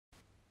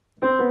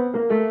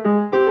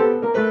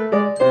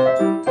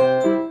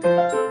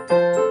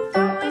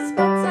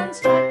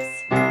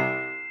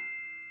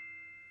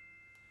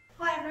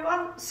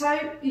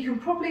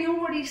probably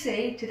already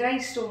see,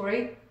 today's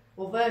story,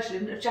 or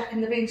version of Jack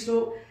and the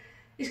Beanstalk,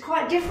 is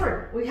quite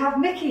different. We have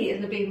Mickey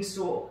and the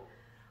Beanstalk.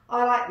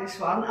 I like this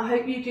one. I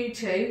hope you do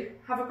too.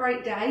 Have a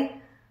great day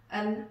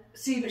and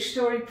see which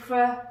story you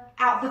prefer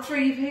out of the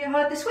three you've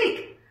heard this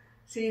week.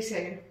 See you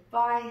soon.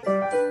 Bye.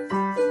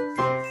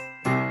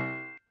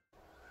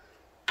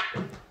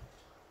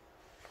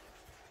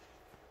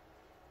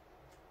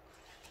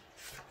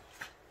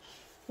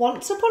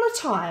 Once upon a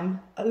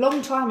time, a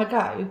long time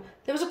ago,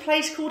 there was a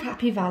place called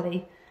Happy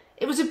Valley.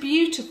 It was a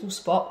beautiful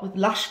spot with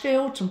lush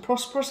fields and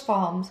prosperous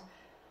farms.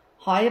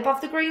 High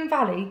above the green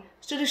valley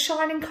stood a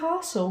shining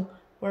castle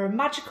where a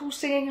magical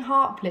singing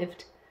harp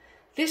lived.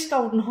 This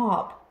golden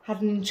harp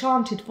had an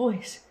enchanted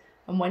voice,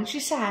 and when she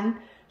sang,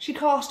 she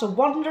cast a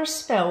wondrous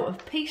spell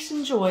of peace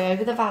and joy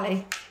over the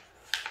valley.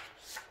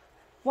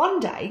 One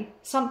day,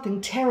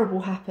 something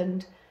terrible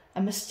happened.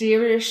 A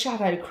mysterious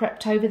shadow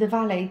crept over the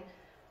valley.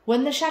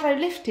 When the shadow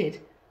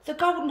lifted, the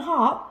golden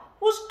harp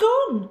was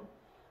gone.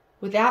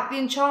 Without the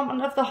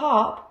enchantment of the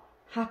harp,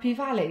 Happy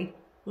Valley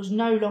was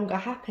no longer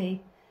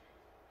happy.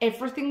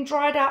 Everything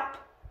dried up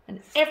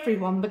and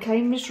everyone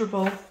became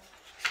miserable.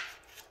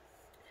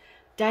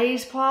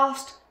 Days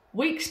passed,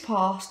 weeks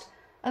passed,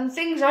 and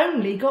things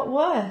only got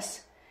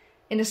worse.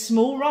 In a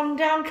small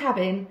run-down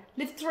cabin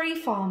lived 3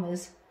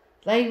 farmers.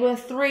 They were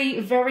 3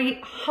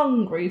 very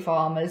hungry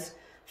farmers,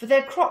 for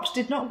their crops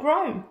did not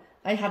grow.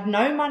 They had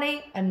no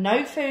money and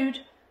no food,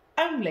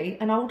 only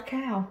an old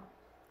cow.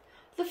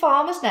 The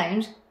farmers'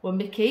 names were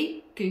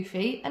Mickey,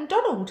 Goofy and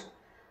Donald.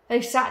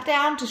 They sat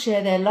down to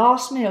share their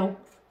last meal,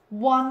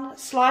 1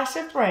 slice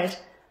of bread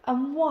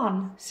and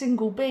 1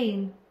 single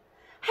bean.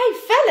 "Hey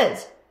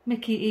fellas,"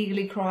 Mickey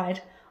eagerly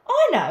cried,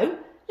 "I know,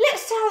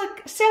 let's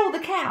sell the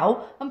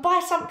cow and buy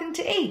something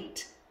to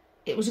eat."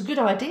 It was a good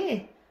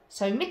idea,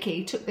 so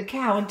Mickey took the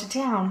cow into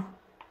town.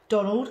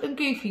 Donald and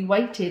Goofy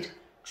waited,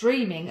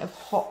 dreaming of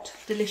hot,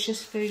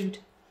 delicious food.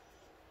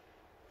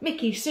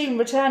 Mickey soon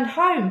returned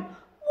home.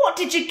 "What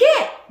did you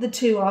get?" the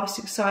 2 asked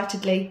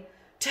excitedly.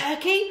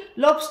 "Turkey,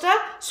 lobster,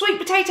 sweet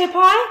potato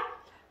pie?"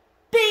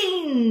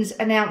 "Beans,"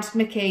 announced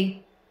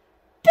Mickey.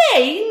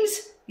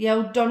 "Beans?"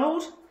 yelled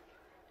Donald.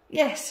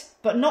 "Yes,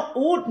 but not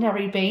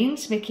ordinary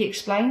beans," Mickey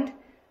explained.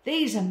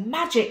 "These are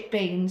magic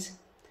beans."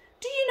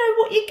 "Do you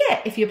know what you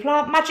get if you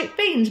plant magic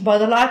beans by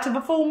the light of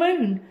a full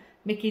moon?"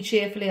 Mickey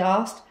cheerfully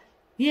asked.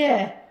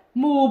 "Yeah,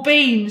 more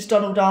beans,"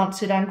 Donald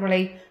answered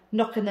angrily,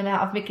 knocking them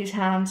out of Mickey's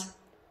hands.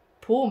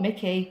 Poor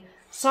Mickey.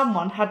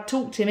 Someone had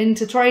talked him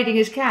into trading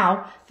his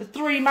cow for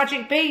 3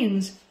 magic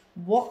beans.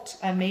 What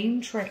a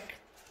mean trick.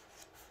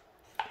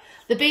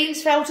 The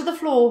beans fell to the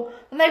floor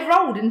and they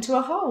rolled into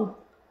a hole.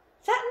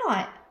 That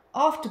night,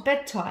 after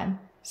bedtime,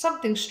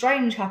 something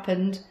strange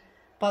happened.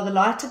 By the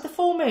light of the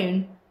full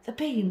moon, the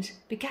beans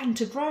began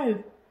to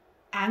grow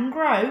and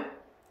grow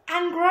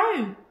and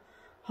grow.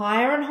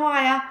 Higher and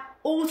higher,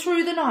 all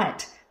through the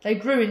night, they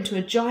grew into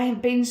a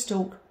giant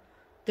beanstalk.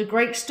 The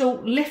great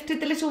stalk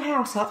lifted the little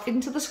house up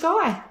into the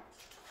sky.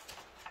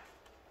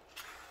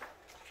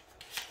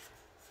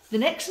 The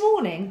next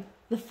morning,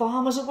 the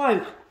farmers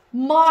awoke,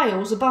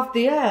 miles above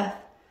the earth.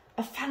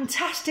 A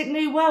fantastic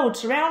new world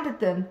surrounded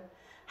them.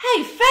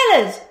 "Hey,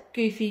 fellas!"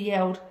 Goofy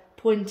yelled,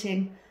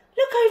 pointing.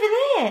 "Look over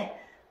there!"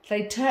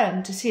 They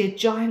turned to see a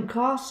giant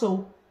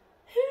castle.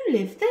 Who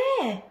lived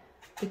there?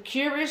 The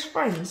curious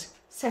friends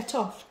set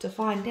off to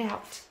find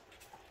out.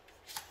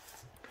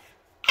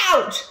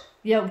 "Ouch!"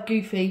 yelled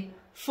Goofy,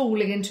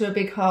 falling into a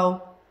big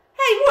hole.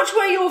 "Hey, watch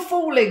where you're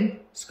falling!"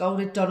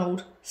 scolded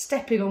Donald,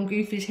 stepping on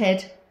Goofy's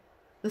head.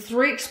 The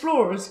 3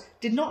 explorers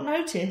did not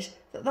notice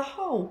that the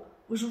hole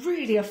was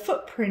really a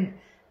footprint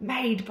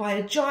made by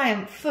a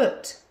giant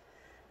foot.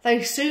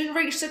 They soon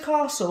reached the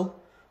castle.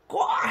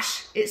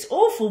 "Gosh, it's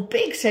awful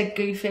big," said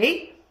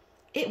Goofy.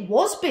 It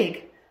was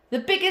big, the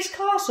biggest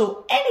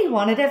castle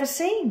anyone had ever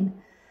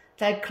seen.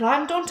 They had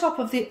climbed on top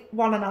of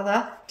one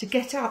another to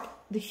get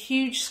up the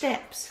huge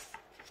steps.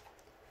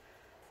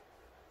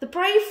 The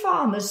brave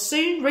farmers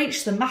soon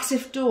reached the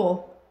massive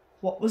door.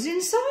 What was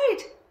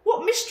inside?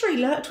 What mystery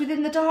lurked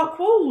within the dark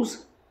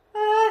walls?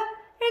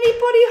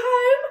 Anybody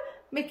home?"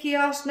 Mickey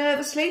asked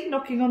nervously,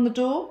 knocking on the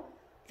door.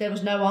 There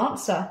was no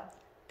answer.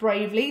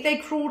 Bravely, they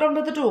crawled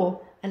under the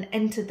door and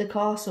entered the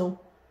castle.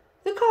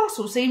 The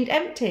castle seemed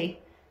empty.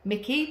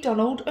 Mickey,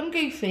 Donald and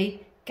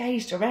Goofy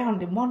gazed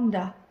around in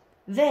wonder.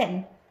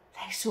 Then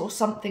they saw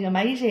something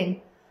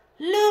amazing.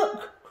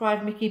 "Look!"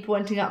 cried Mickey,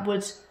 pointing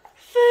upwards.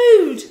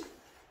 "Food!"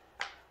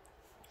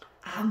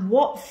 And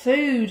what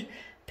food!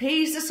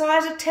 Peas the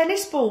size of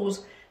tennis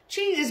balls,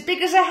 cheese as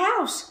big as a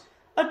house,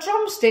 a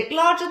drumstick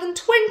larger than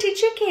 20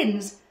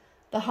 chickens.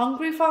 The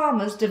hungry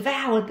farmers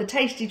devoured the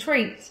tasty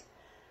treats.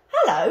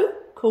 "Hello,"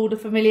 called a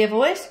familiar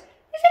voice.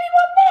 "Is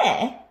anyone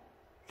there?"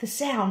 The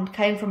sound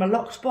came from a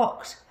locked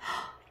box.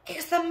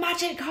 "It's the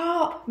magic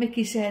harp,"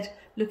 Mickey said,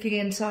 looking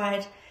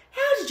inside.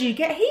 "How did you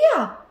get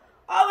here?"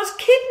 "I was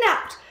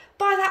kidnapped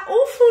by that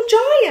awful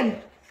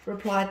giant,"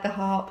 replied the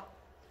harp.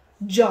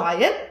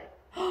 "Giant?"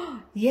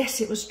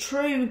 Yes, it was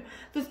true.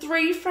 The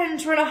 3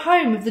 friends were in a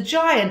home of the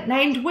giant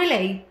named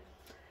Willie.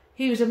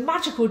 He was a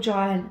magical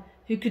giant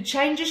who could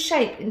change his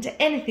shape into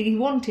anything he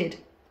wanted.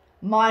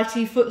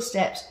 Mighty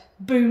footsteps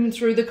boomed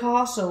through the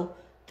castle.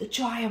 The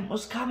giant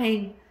was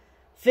coming.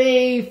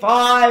 Fee,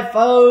 fi,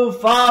 fo,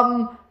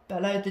 fum,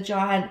 bellowed the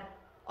giant.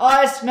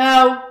 I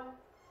smell...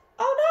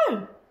 Oh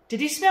no! Did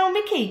he smell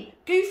Mickey,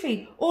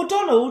 Goofy or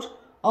Donald?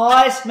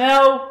 I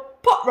smell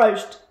pot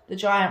roast, the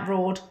giant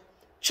roared.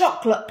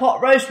 Chocolate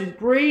pot roast with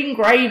green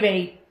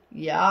gravy.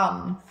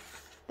 Yum.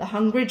 The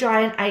hungry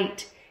giant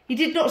ate. He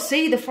did not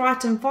see the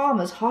frightened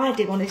farmers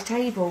hiding on his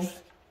table.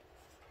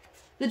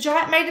 The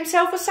giant made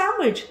himself a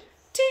sandwich.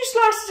 2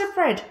 slices of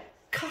bread,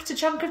 cut a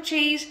chunk of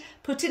cheese,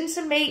 put in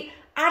some meat,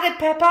 added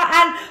pepper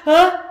and...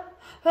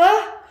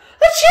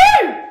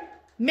 Achoo!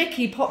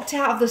 Mickey popped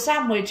out of the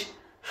sandwich.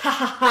 Ha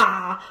ha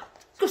ha!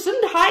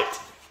 Gesundheit,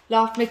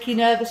 laughed Mickey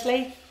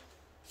nervously.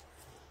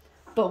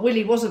 But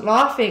Willy wasn't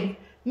laughing.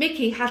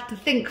 Mickey had to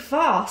think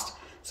fast,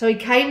 so he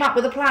came up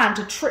with a plan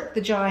to trick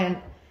the giant.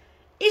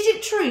 Is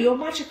it true you're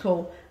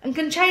magical and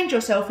can change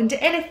yourself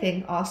into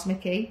anything? Asked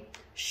Mickey.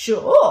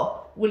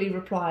 Sure, Willy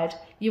replied.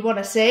 You want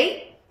to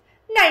see?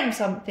 Name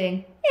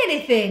something.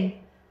 Anything.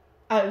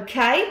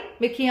 OK,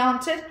 Mickey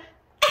answered.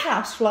 A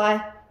housefly.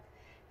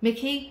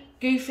 Mickey,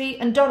 Goofy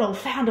and Donald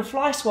found a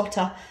fly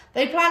swatter.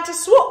 They planned to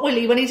swat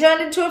Willy when he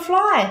turned into a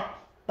fly.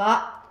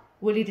 But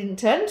Willy didn't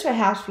turn into a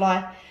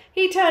housefly.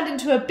 He turned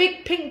into a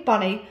big pink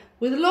bunny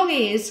with long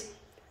ears.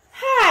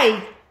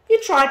 Hey,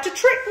 you tried to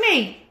trick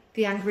me,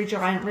 the angry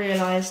giant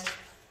realised.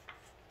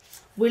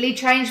 Willy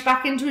changed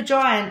back into a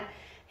giant.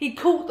 He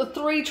caught the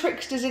 3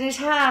 tricksters in his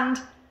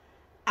hand.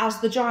 As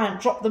the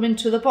giant dropped them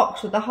into the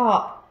box with the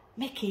harp,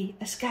 Mickey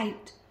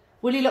escaped.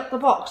 Willy locked the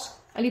box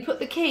and he put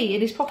the key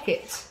in his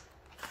pocket.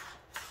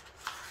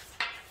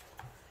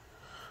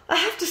 I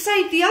have to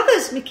save the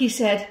others, Mickey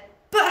said.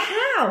 But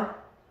how?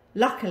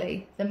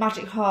 Luckily, the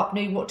magic harp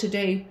knew what to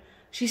do.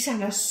 She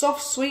sang a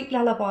soft, sweet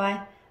lullaby,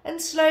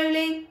 and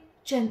slowly,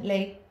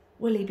 gently,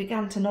 Willy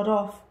began to nod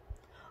off.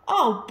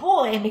 Oh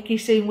boy, Mickey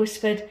soon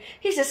whispered.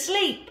 He's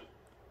asleep.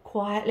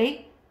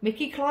 Quietly,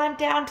 Mickey climbed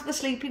down to the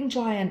sleeping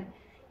giant.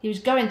 He was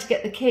going to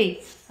get the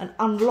key and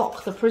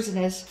unlock the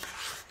prisoners.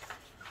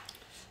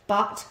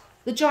 But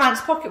the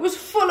giant's pocket was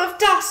full of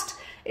dust.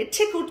 It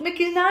tickled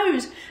Mickey's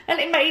nose and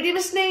it made him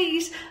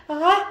sneeze.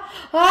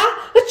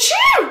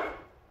 Achoo!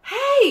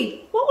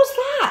 Hey, what was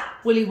that?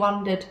 Willy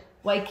wondered,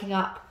 waking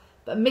up.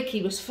 But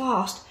Mickey was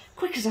fast,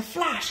 quick as a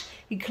flash.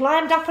 He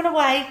climbed up and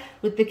away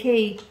with the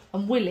key,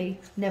 and Willy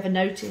never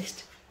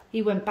noticed.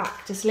 He went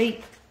back to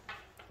sleep.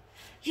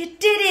 You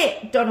did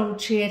it! Donald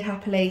cheered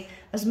happily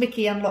as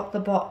Mickey unlocked the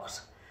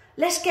box.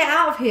 Let's get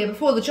out of here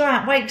before the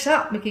giant wakes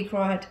up, Mickey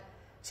cried.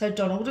 So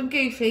Donald and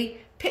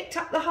Goofy picked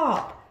up the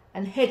harp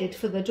and headed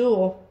for the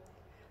door.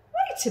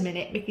 Wait a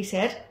minute, Mickey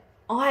said.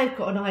 I've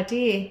got an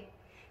idea.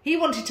 He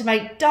wanted to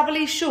make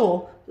doubly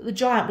sure that the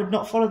giant would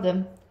not follow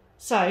them.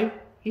 So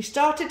he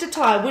started to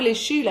tie Willy's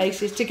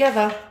shoelaces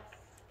together.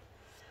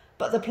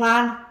 But the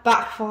plan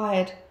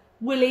backfired.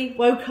 Willy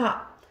woke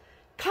up.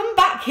 Come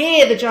back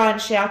here, the giant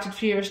shouted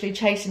furiously,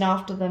 chasing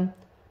after them.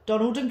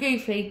 Donald and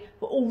Goofy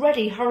were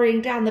already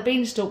hurrying down the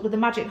beanstalk with the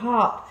magic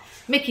harp.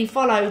 Mickey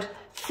followed,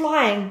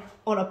 flying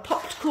on a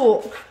popped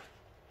cork.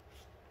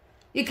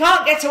 You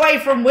can't get away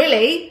from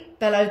Willy,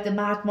 bellowed the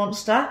mad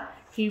monster.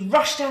 He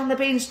rushed down the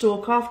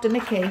beanstalk after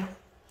Mickey.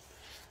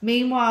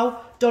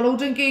 Meanwhile,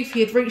 Donald and Goofy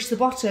had reached the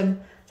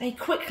bottom. They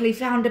quickly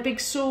found a big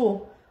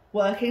saw.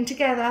 Working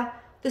together,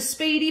 the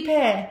speedy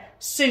pair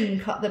soon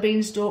cut the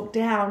beanstalk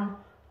down.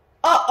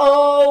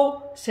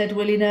 Uh-oh, said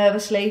Willy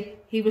nervously.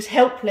 He was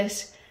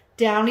helpless.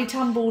 Down he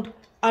tumbled,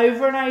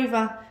 over and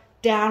over.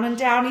 Down and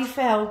down he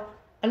fell,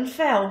 and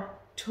fell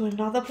to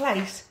another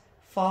place,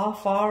 far,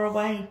 far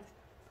away.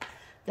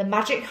 The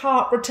magic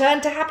harp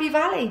returned to Happy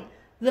Valley.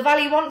 The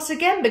valley once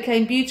again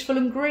became beautiful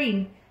and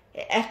green.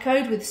 It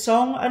echoed with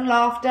song and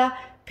laughter.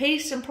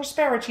 Peace and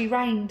prosperity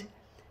reigned.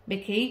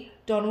 Mickey,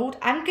 Donald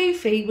and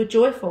Goofy were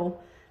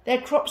joyful.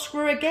 Their crops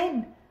grew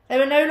again. They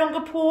were no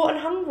longer poor and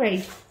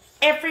hungry.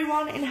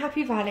 Everyone in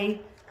Happy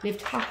Valley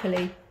lived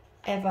happily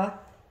ever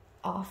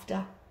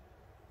after.